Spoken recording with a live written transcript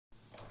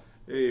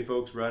Hey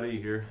folks, Roddy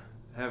here.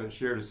 Haven't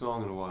shared a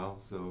song in a while,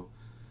 so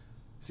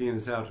seeing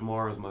as how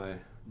tomorrow is my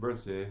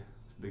birthday,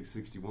 big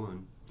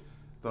 61,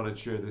 thought I'd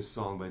share this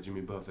song by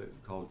Jimmy Buffett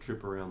called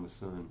Trip Around the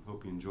Sun.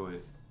 Hope you enjoy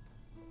it.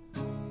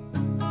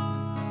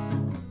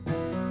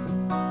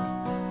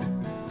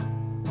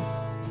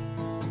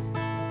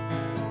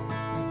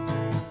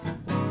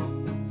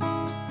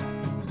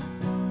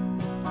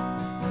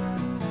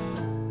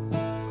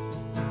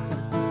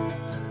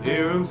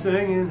 Hear 'em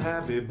singing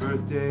happy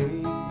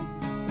birthday.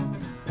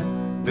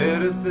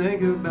 Better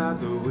think about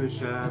the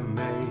wish I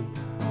made.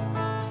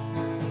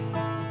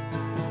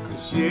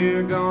 This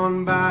year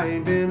gone by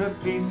ain't been a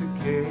piece of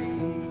cake.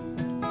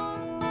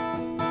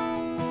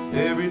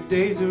 Every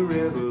day's a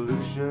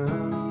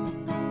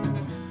revolution.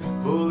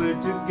 Pull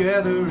it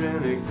together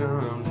and it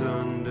comes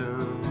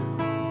undone.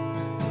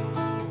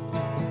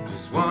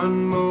 Just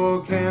one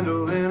more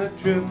candle and a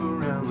trip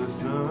around the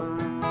sun.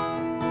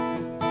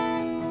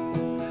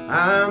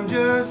 I'm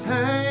just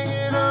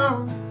hanging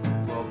on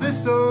while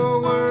this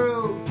old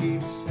world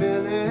keeps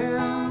spinning,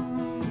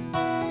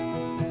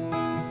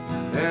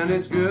 and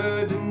it's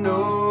good to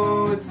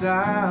know it's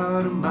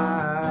out of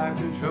my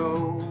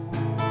control.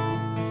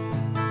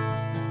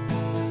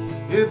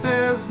 If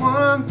there's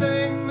one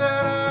thing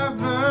that I've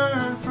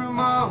learned from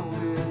all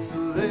this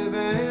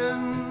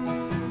living,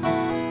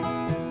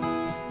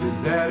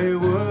 is that it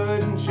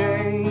wouldn't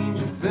change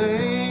a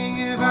thing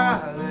if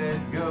I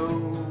let go.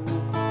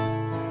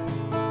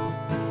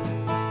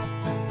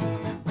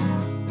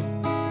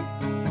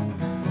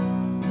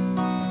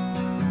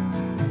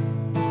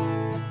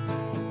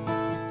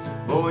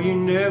 Boy, you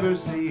never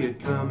see it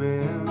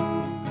coming.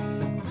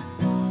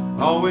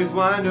 Always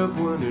wind up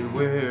wondering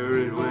where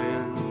it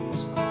went.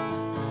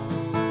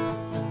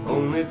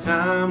 Only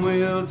time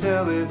will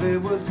tell if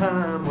it was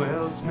time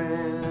well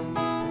spent.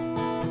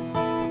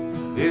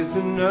 It's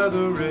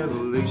another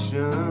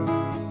revelation,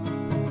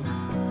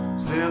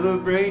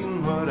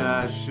 celebrating what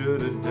I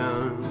should have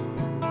done,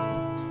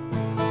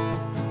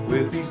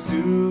 with these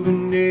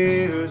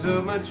souvenirs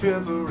of my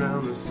trip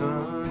around the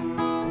sun.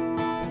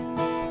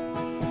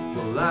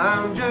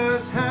 I'm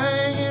just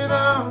hanging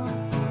on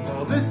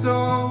while this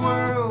old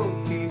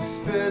world keeps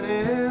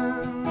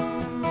spinning,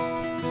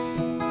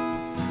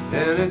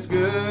 and it's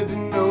good to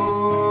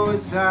know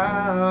it's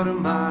out of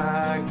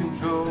my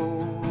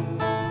control.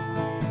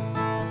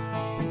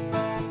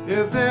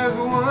 If there's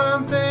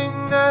one thing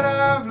that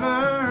I've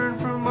learned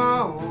from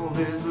all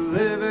this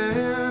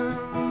living,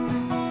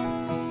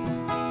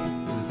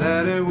 is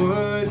that it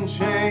wouldn't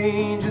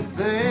change a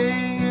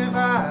thing if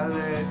I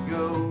let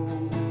go.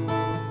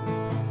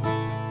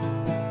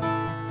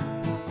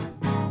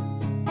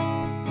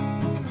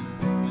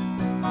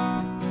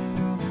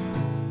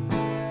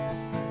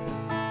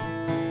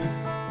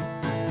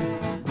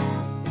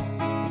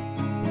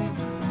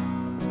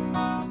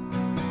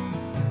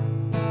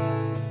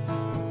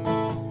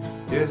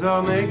 Yes,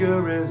 I'll make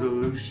a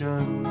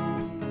resolution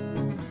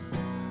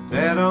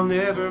that I'll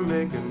never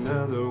make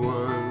another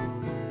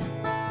one.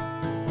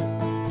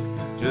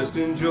 Just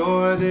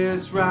enjoy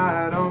this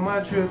ride on my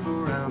trip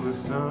around the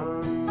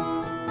sun.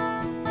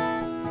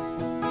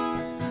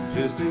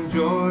 Just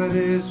enjoy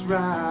this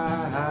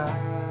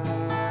ride.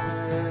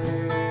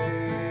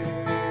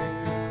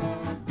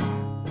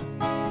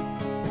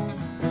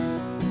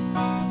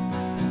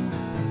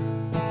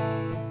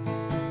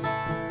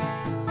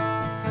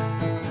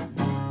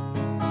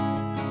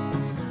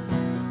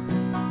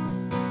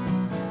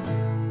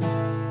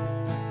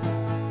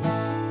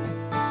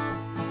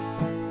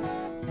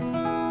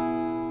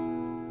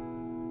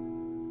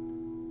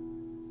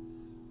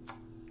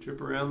 Trip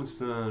Around the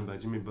Sun by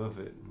Jimmy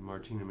Buffett and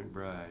Martina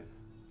McBride.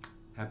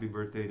 Happy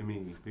birthday to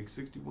me, big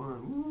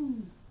 61.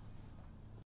 Woo!